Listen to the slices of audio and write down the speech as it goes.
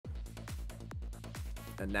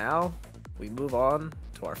And now we move on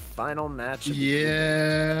to our final match.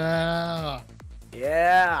 Yeah.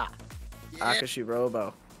 Yeah.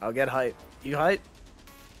 Akashirobo. I'll get hype. You hype?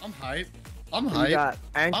 I'm hype. I'm hype. You got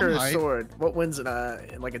anchor or hype. sword. What wins in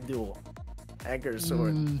like a duel? Anchor or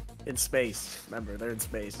sword in space. Remember, they're in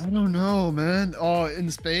space. I don't know, man. Oh,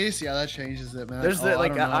 in space? Yeah, that changes it, man. There's the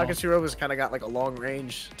like Akashirobo's Akashirobo's kind of got like a long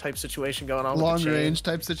range type situation going on. long with the range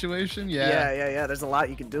type situation. Yeah. There's a lot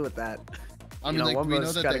you can do with that. I mean, like, we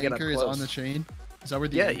know that the anchor is on the chain. Is that where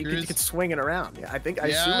the anchor is? You can swing it around. Yeah, I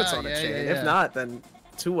assume it's on a chain. Yeah. If not, then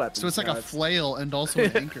two weapons. So it's like a flail and also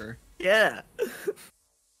an anchor. Yeah.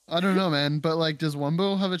 I don't know, man. But like, does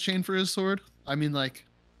Wumbo have a chain for his sword? I mean, like,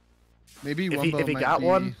 maybe Wumbo if he might got be...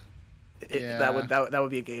 one, yeah. that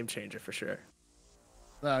would be a game changer for sure.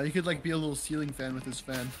 He could like be a little ceiling fan with his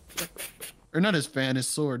fan, or not his fan, his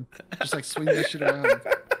sword. Just like swing that shit around.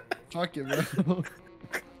 Fuck it, bro.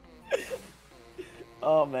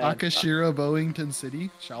 Oh man. Akashiro, Bowington City.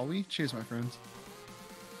 Shall we? Cheers, my friends.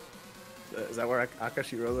 Is that where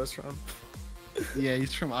Akashirobo is from? Yeah,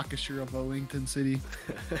 he's from Akashiro, Bowington City.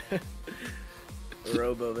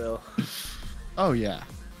 Roboville. Oh yeah.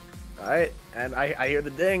 All right, and I hear the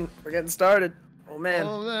ding. We're getting started. Oh man.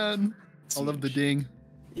 Oh man. I love the ding.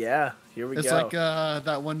 Yeah, here we go. It's like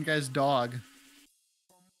that one guy's dog.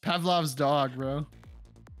 Pavlov's dog, bro.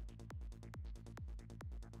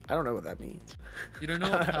 I don't know what that means. You don't know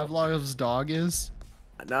what Pavlov's dog is?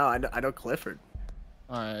 No, I know Clifford.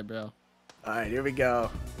 All right, bro. All right, here we go.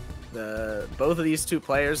 Both of these two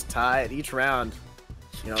players tie at each round.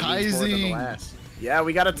 You know, means more than the last. Yeah,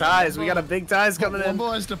 we got a ties. We got a big ties coming in.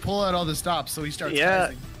 Wumbo has to pull out all the stops, so he starts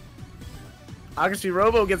yeah. Tizing.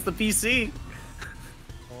 Akashirobo gets the PC.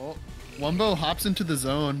 Oh, Wumbo hops into the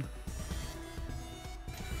zone.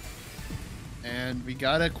 And we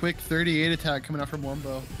got a quick 38 attack coming out from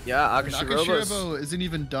Wumbo. Yeah, Akashirobo isn't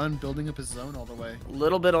even done building up his zone all the way. A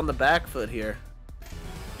little bit on the back foot here.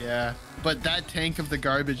 Yeah, but that tank of the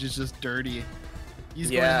garbage is just dirty.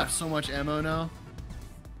 He's going to have so much ammo now.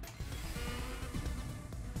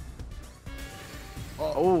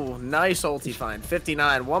 Oh, nice ulti find.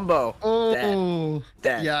 59. Wumbo. Oh,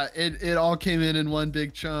 dead. Yeah, it all came in one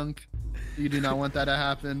big chunk. You do not want that to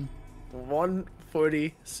happen.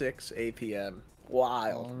 146 APM.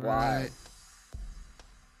 Wild. Wild.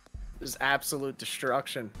 This is absolute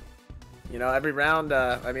destruction. You know, every round,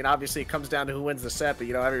 I mean, obviously it comes down to who wins the set, but,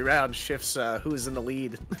 you know, every round shifts who's in the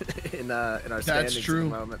lead in our standings. That's true.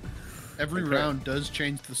 At the moment. Every round does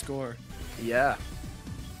change the score. Yeah.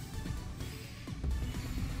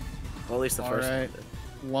 Well, at least the first one.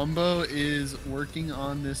 Wumbo is working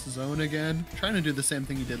on this zone again, trying to do the same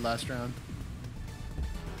thing he did last round.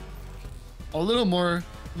 A little more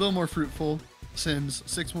fruitful. Sims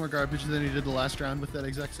 6 more garbage than he did the last round with that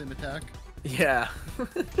exact same attack. Yeah.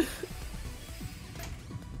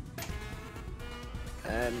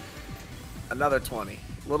 And another 20.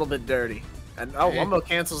 A little bit dirty. And hey, Wumbo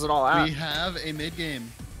cancels it all out. We have a mid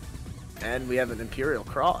game. And we have an Imperial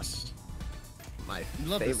Cross. My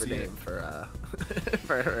favorite name for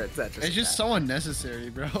Tetris Effect. It's just so unnecessary,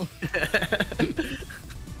 bro.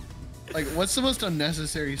 Like, what's the most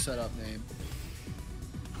unnecessary setup name?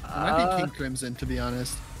 It might be King Crimson, to be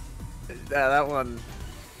honest. Yeah, that one.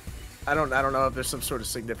 I don't know if there's some sort of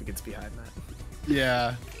significance behind that.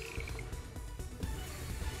 Yeah.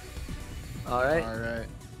 All right.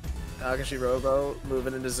 Akashirobo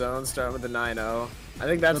moving into zone, starting with the 9-0. I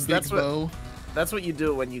think that's what you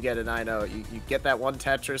do when you get a 9-0. You get that one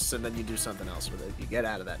Tetris and then you do something else with it. You get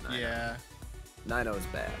out of that 9-0. Yeah. 9-0 is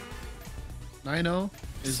bad. 9-0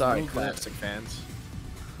 is sorry, classic fans.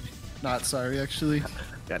 Not sorry, actually.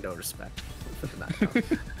 Got no respect for the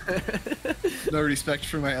 9-0. No respect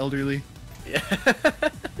for my elderly. Yeah.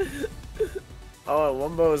 Oh,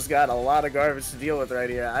 Wumbo's got a lot of garbage to deal with right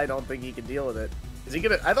here. I don't think he can deal with it. Is he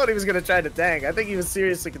gonna? I thought he was gonna try to tank. I think he was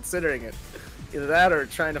seriously considering it. Either that or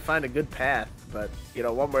trying to find a good path. But you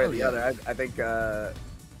know, one way or the other, I think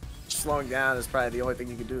slowing down is probably the only thing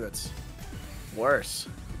you can do that's worse.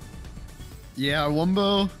 Yeah,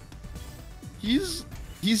 Wumbo. He's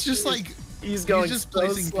just like. He's going so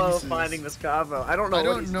slow finding this combo. I don't know. I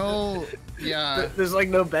don't know. Yeah. There's like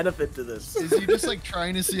no benefit to this. Is he just like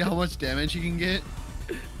trying to see how much damage he can get?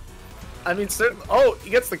 I mean, certainly. Oh, he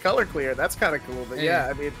gets the color clear. That's kind of cool. But hey. Yeah,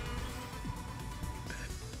 I mean,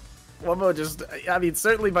 Wumbo just. I mean,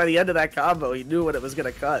 certainly by the end of that combo, he knew when it was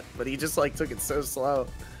gonna cut, but he just like took it so slow.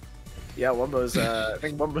 Yeah, Wumbo's. I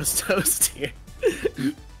think Wumbo's toast here.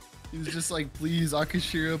 He was just like, please,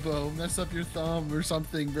 Akashirobo, mess up your thumb or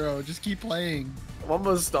something, bro. Just keep playing.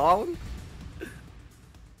 Wumbo's stalling?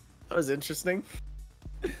 That was interesting.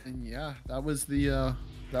 And yeah, that was the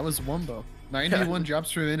That was Wumbo. 91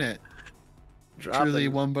 drops per minute. Truly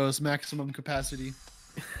Wumbo's maximum capacity.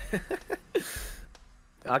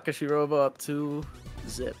 Akashirobo up to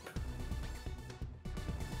zip.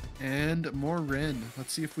 And more Rin.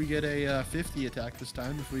 Let's see if we get a 50 attack this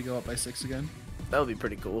time if we go up by 6 again. That would be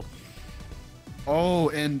pretty cool. Oh,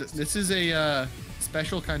 and this is a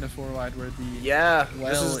special kind of forward where the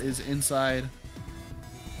well is inside.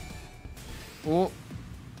 Oh.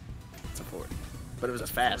 It's a 40. But it was a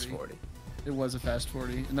fast 40. It was a fast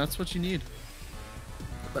 40, and that's what you need.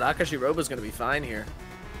 But Akashirobo's going to be fine here.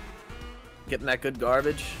 Getting that good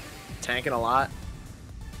garbage. Tanking a lot.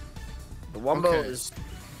 The Wumbo is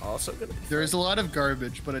also going to be fine. There is a lot of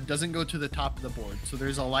garbage, but it doesn't go to the top of the board, so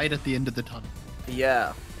there's a light at the end of the tunnel.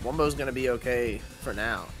 Yeah, Wumbo's going to be okay for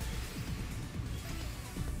now.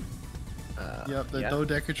 Yep, the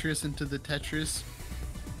Dodecatrice into the Tetris.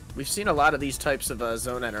 We've seen a lot of these types of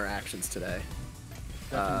zone interactions today.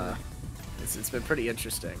 Definitely. It's been pretty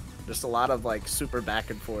interesting. Just a lot of like super back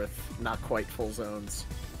and forth, not quite full zones.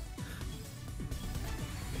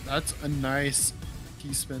 That's a nice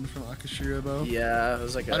T-spin from Akashirobo. Yeah, it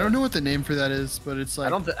was like I don't know what the name for that is, but it's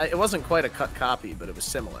like it wasn't quite a cut copy, but it was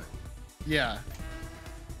similar. Yeah.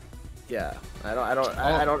 Yeah. I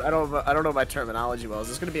don't know my terminology well. Is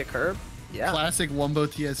this gonna be a curb? Yeah. Classic Wumbo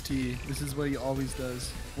TST. This is what he always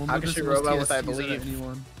does. Wumbo Akashirobo with, I believe.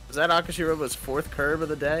 Is that Akashirobo's 4th curb of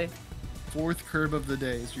the day? 4th curb of the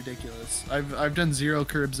day is ridiculous. I've done 0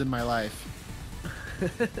 curbs in my life.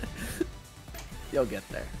 You'll get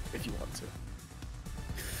there if you want to.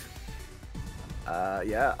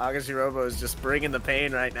 Yeah, Akashirobo is just bringing the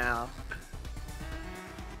pain right now.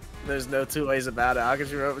 There's no two ways about it.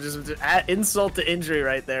 Akashirobo just insult to injury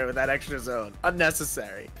right there with that extra zone.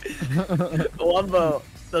 Unnecessary. Wumbo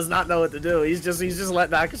does not know what to do. He's just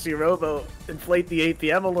letting Akashirobo inflate the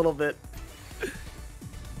APM a little bit.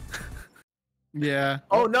 Yeah.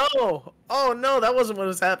 Oh no! Oh no, that wasn't what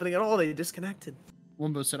was happening at all. They disconnected.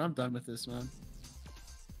 Wumbo said, "I'm done with this, man."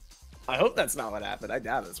 I hope that's not what happened. I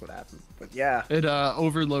doubt that's what happened. But yeah. It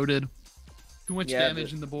overloaded. Too much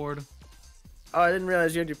damage in the board. Oh, I didn't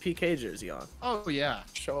realize you had your PK jersey on. Oh yeah.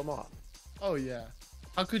 Show them off. Oh yeah.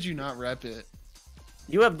 How could you not rep it?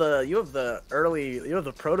 You have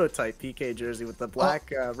the prototype PK jersey with the black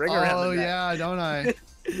ring around the neck. Oh yeah, don't I?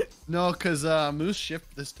 No, cause Moose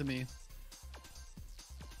shipped this to me.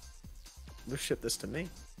 Moose shipped this to me.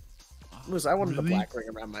 Moose, I wanted the black ring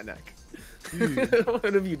around my neck. Dude.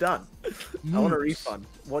 What have you done? Moose. I want a refund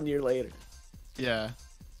 1 year later. Yeah.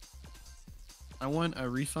 I want a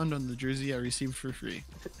refund on the jersey I received for free.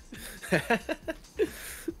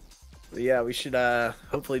 Yeah, we should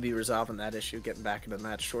hopefully be resolving that issue, getting back into the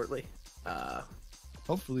match shortly.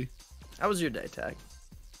 Hopefully. How was your day, Tag?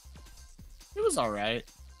 It was alright.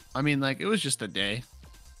 I mean, like, it was just a day.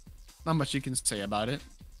 Not much you can say about it.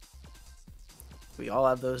 We all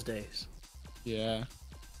have those days. Yeah.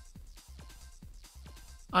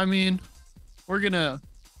 I mean, we're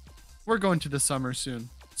going to the summer soon.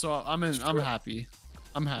 So I'm happy.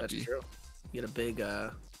 I'm happy. That's true. You get a big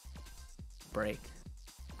break,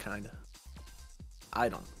 kinda. I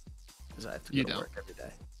don't, because I have to go to work every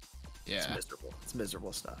day. Yeah. It's miserable. It's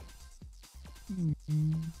miserable stuff.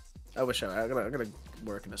 I wish I'm gonna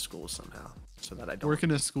work in a school somehow, so that I don't work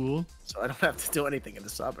in a school. So I don't have to do anything in the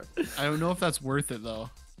summer. I don't know if that's worth it though.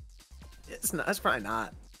 It's not. It's probably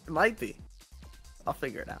not. It might be. I'll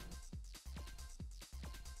figure it out.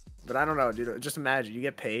 But I don't know, dude. Just imagine you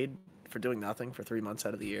get paid for doing nothing for 3 months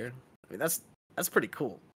out of the year. I mean, that's pretty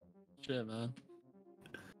cool. Shit, man.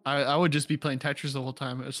 I would just be playing Tetris the whole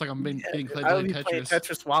time. It's like I'm being played I would be playing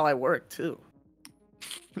Tetris while I work too.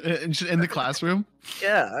 In the classroom?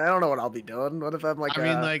 Yeah, I don't know what I'll be doing. What if I'm like? I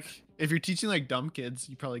mean, like, if you're teaching like dumb kids,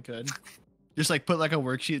 you probably could. Just like put like a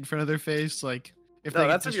worksheet in front of their face, like if they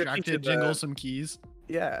get distracted, jingle some keys.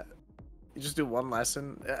 Yeah, you just do one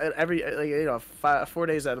lesson every 4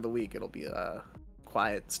 days out of the week. It'll be a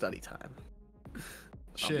quiet study time.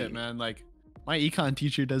 Shit, man, like my econ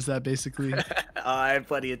teacher does that basically. I have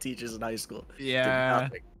plenty of teachers in high school. Yeah.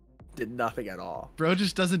 Did nothing at all. Bro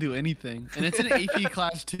just doesn't do anything. And it's an AP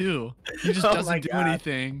class too. He just doesn't do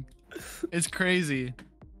anything. It's crazy.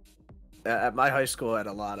 At my high school I had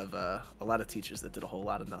a lot of teachers that did a whole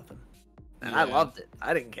lot of nothing. And I loved it.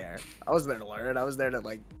 I didn't care. I wasn't there to learn. I was there to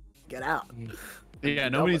like get out. Yeah,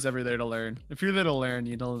 nobody's ever there to learn. If you're there to learn,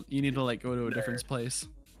 you need to like go to a different place.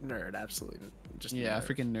 Nerd, absolutely. Just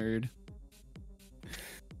freaking nerd.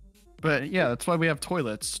 But yeah, that's why we have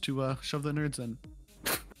toilets to shove the nerds in.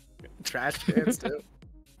 Trash cans too.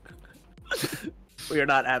 We are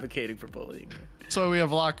not advocating for bullying. So we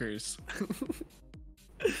have lockers.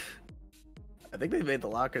 think they made the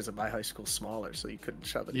lockers at my high school smaller, so you couldn't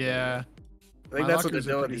shove it. Yeah. I think My that's what they're lockers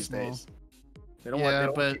are doing pretty these small. days. They don't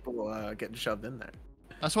want people getting shoved in there.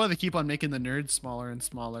 That's why they keep on making the nerds smaller and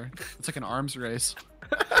smaller. It's like an arms race.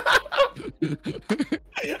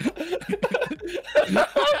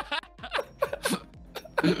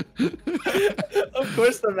 Of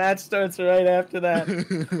course, the match starts right after that. You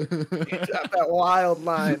dropped that wild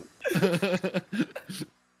line.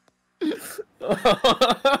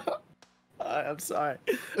 I'm sorry.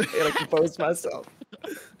 I gotta compose myself.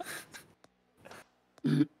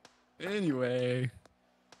 Anyway.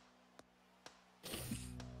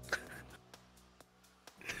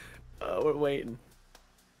 We're waiting.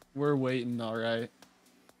 We're waiting, all right.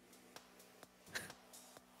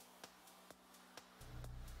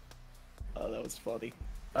 Oh, that was funny.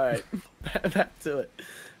 All right, back to it.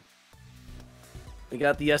 We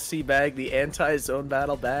got the SC bag, the anti-zone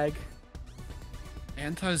battle bag.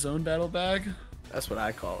 Anti-zone battle bag? That's what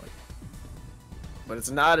I call it. But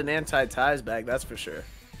it's not an anti-ties bag, that's for sure.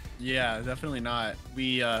 Yeah, definitely not.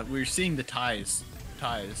 We're seeing the ties.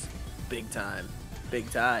 Big time. Big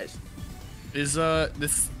ties. Is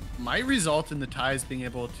this might result in the ties being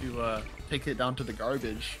able to take it down to the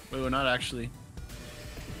garbage. Wait, we're not actually.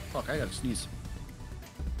 Fuck, I gotta sneeze.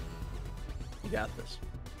 You got this.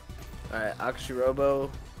 Alright, Akashirobo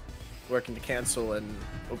working to cancel and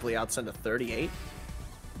hopefully outsend a 38.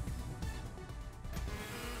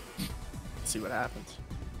 Let's see what happens.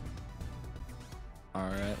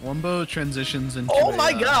 Alright, Wumbo transitions into Oh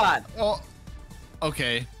my god! Oh,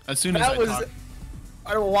 okay. As soon as That I was talk...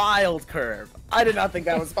 a wild curve. I did not think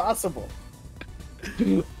that was possible.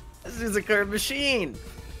 This is a curve machine.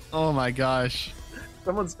 Oh my gosh.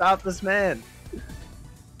 Someone stop this man.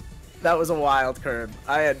 That was a wild curve.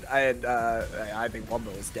 I think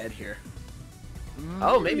Wumbo is dead here.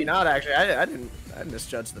 Oh, maybe not actually. I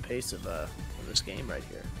misjudged the pace of this game right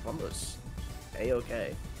here. Wumbo's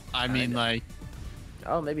a-okay. I mean, like,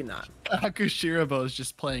 oh, maybe not. Akashirobo is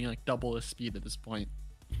just playing like double his speed at this point.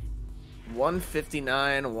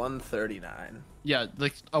 159, 139. Yeah,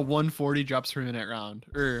 like a 140 drops per minute round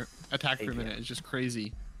or attack per minute is just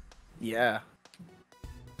crazy. Yeah.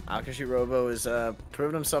 Akashirobo is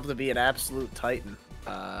proven himself to be an absolute titan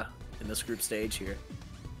in this group stage here.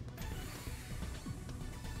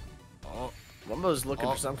 Oh, Wumbo's looking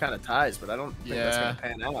for some kind of ties, but I don't think that's gonna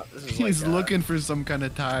pan out. This is he's like, looking for some kind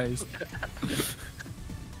of ties.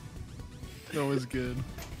 That was good.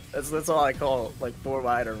 That's all I call like 4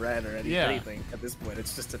 wide or red or anything at this point.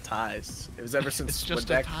 It's just a ties. It was ever since it's just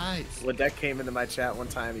a ties. Wadek came into my chat one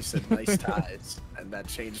time. He said nice ties, and that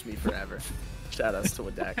changed me forever. Shout outs to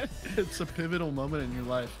Wadek. It's a pivotal moment in your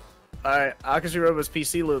life. All right, Akashirobo's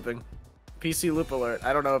PC looping. PC loop alert.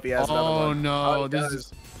 I don't know if he has another one. Oh no,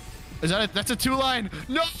 that's a 2-line.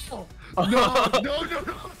 No, no.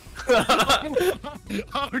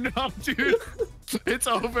 Oh no, dude. It's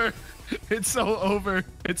over. It's so over.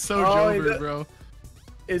 It's so Jover, bro.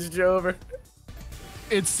 It's Jover.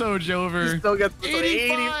 It's so Jover. He still gets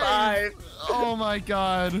 85. Oh my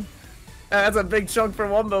god. That's a big chunk for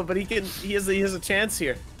Wumbo, but he has a chance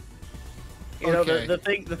here. You know, the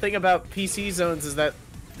thing about PC zones is that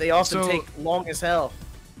they often take long as hell.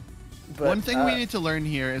 But, one thing we need to learn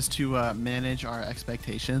here is to manage our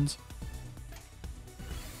expectations.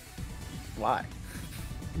 Why?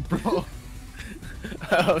 Bro.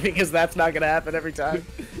 Oh, because that's not gonna happen every time.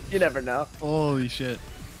 You never know. Holy shit.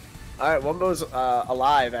 Alright, Wumbo's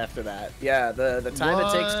alive after that. Yeah, the time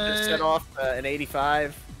it takes to set off an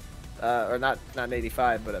 85, or not an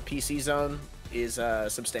 85, but a PC zone is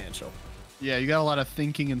substantial. Yeah, you got a lot of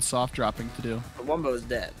thinking and soft dropping to do. But Wumbo's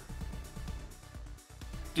dead.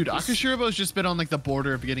 Dude, Akashirobo's just been on like the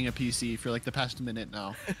border of getting a PC for like the past minute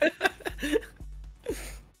now.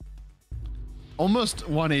 Almost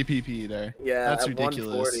 1 APP there. Yeah, that's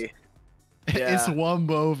ridiculous. 140. Yeah. It's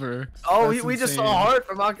Wumbo over. Oh, we just saw a heart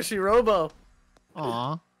from Akashirobo.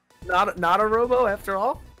 Aw. Not a robo after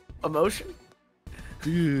all? Emotion?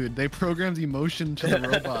 Dude, they programmed emotion to the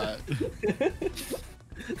robot.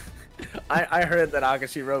 I heard that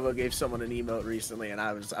Akashirobo gave someone an emote recently, and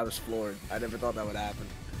I was floored. I never thought that would happen.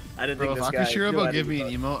 I didn't think this guy. If Akashirobo gave me an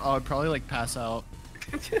emote, I would probably like pass out.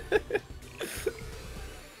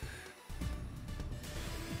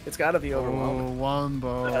 It's got to be overwhelming. Oh,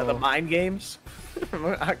 Wumbo. The mind games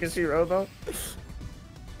from Akashirobo.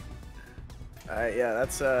 Alright, yeah,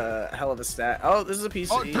 that's a hell of a stat. Oh, this is a PC.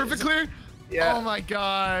 Oh, perfect clear? Yeah. Oh my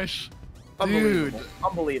gosh. Unbelievable. Dude.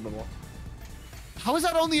 Unbelievable. How is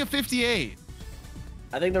that only a 58?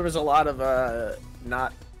 I think there was a lot of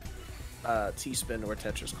not T-spin or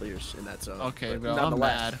Tetris clears in that zone. Okay, bro, I'm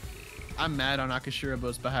mad. I'm mad on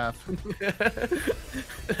Akashirobo's behalf.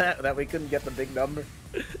 That we couldn't get the big number.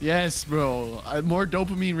 Yes, bro. More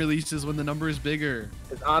dopamine releases when the number is bigger.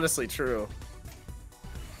 It's honestly true.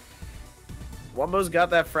 Wumbo's got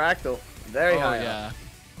that fractal. Very high up. Yeah.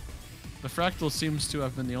 The fractal seems to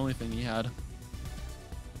have been the only thing he had.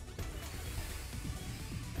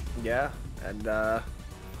 Yeah, and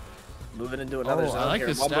moving into another zone I like here.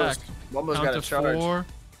 this stack. Wumbo's Count got a to charge. 4,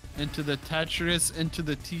 into the Tetris, into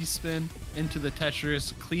the T-spin, into the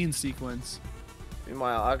Tetris clean sequence.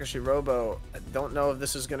 Meanwhile, Akashirobo, I don't know if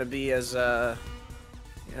this is going to be as, I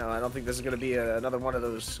don't think this is going to be another one of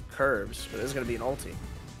those curves, but this is going to be an ulti.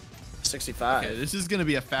 65. Okay, this is going to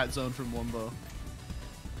be a fat zone from Wumbo.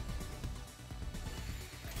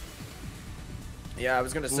 Yeah, I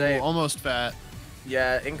was going to say. Ooh, almost fat.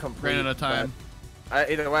 Yeah, incomplete. Ran out of time.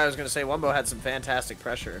 Either way, I was going to say Wumbo had some fantastic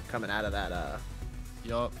pressure coming out of that,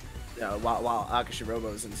 Yup. while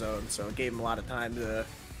Akashirobo was in zone, so it gave him a lot of time to,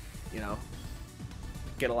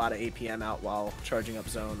 get a lot of APM out while charging up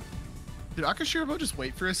zone. Did Akashirobo just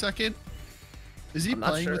wait for a second? Is he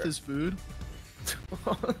playing with his food?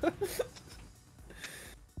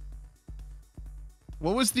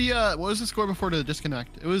 What was the score before the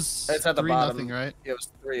disconnect? It was it's at the 3-0, right? It was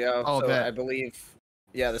 3-0. Oh, so I believe.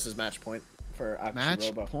 Yeah, this is match point for Akashirobo.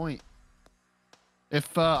 Match point.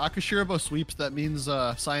 If Akashirobo sweeps, that means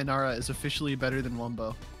Sayonara is officially better than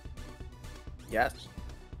Wumbo. Yes.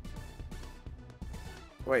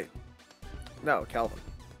 Wait. No, Calvin.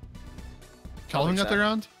 Calvin got the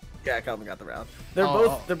round? Yeah, Calvin got the round. They're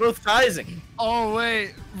both tizing. Oh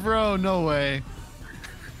wait, bro, no way.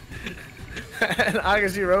 And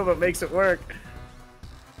Akashirobo makes it work.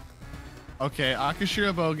 Okay,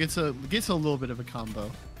 Akashirobo gets a little bit of a combo.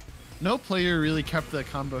 No player really kept the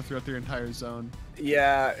combo throughout their entire zone.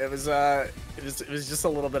 Yeah, it was just a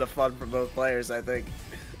little bit of fun for both players, I think.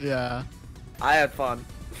 Yeah. I had fun.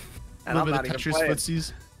 A little bit of Tetris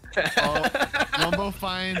footsies. Wumbo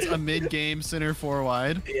finds a mid-game center 4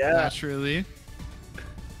 wide. Yeah. Naturally.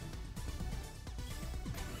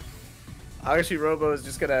 Akashirobo is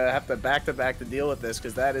just gonna have to back to deal with this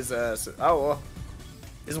because that is oh well.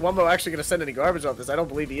 Is Wumbo actually gonna send any garbage off this? I don't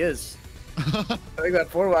believe he is. I think that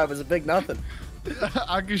 4 wide was a big nothing.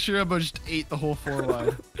 Akashirobo just ate the whole 4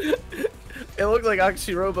 wide. It looked like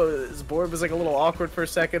Akashirobo's board was like a little awkward for a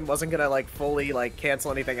second. Wasn't gonna like fully like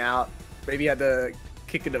cancel anything out. Maybe had to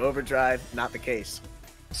kick into overdrive. Not the case.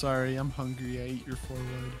 Sorry, I'm hungry. I ate your 4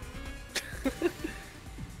 wide.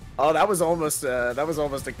 Oh, that was almost a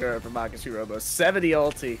curve from Akashirobo. 70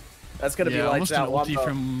 ulti. That's gonna be lights out. Almost an ulti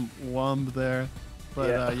from Wumb there,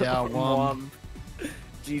 but yeah, Wumb.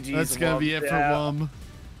 GG's. That's gonna be it for Wumb.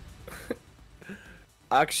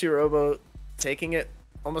 Akashirobo taking it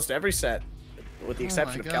almost every set, with the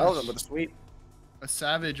exception of Calvin with a sweep. A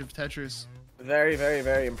savage of Tetris. Very, very,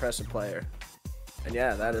 very impressive player. And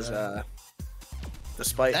yeah, that is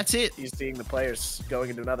despite that's it. He's seeing the players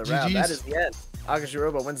going into another round. That is the end.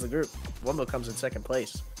 Akashirobo wins the group. Wumbo comes in second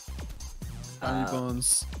place.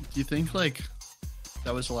 JohnnyBonez, do you think like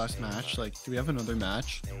that was the last match? Like, do we have another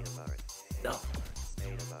match? No.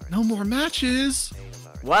 No more matches.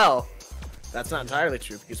 Well, that's not entirely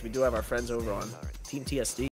true because we do have our friends over on Team TSD.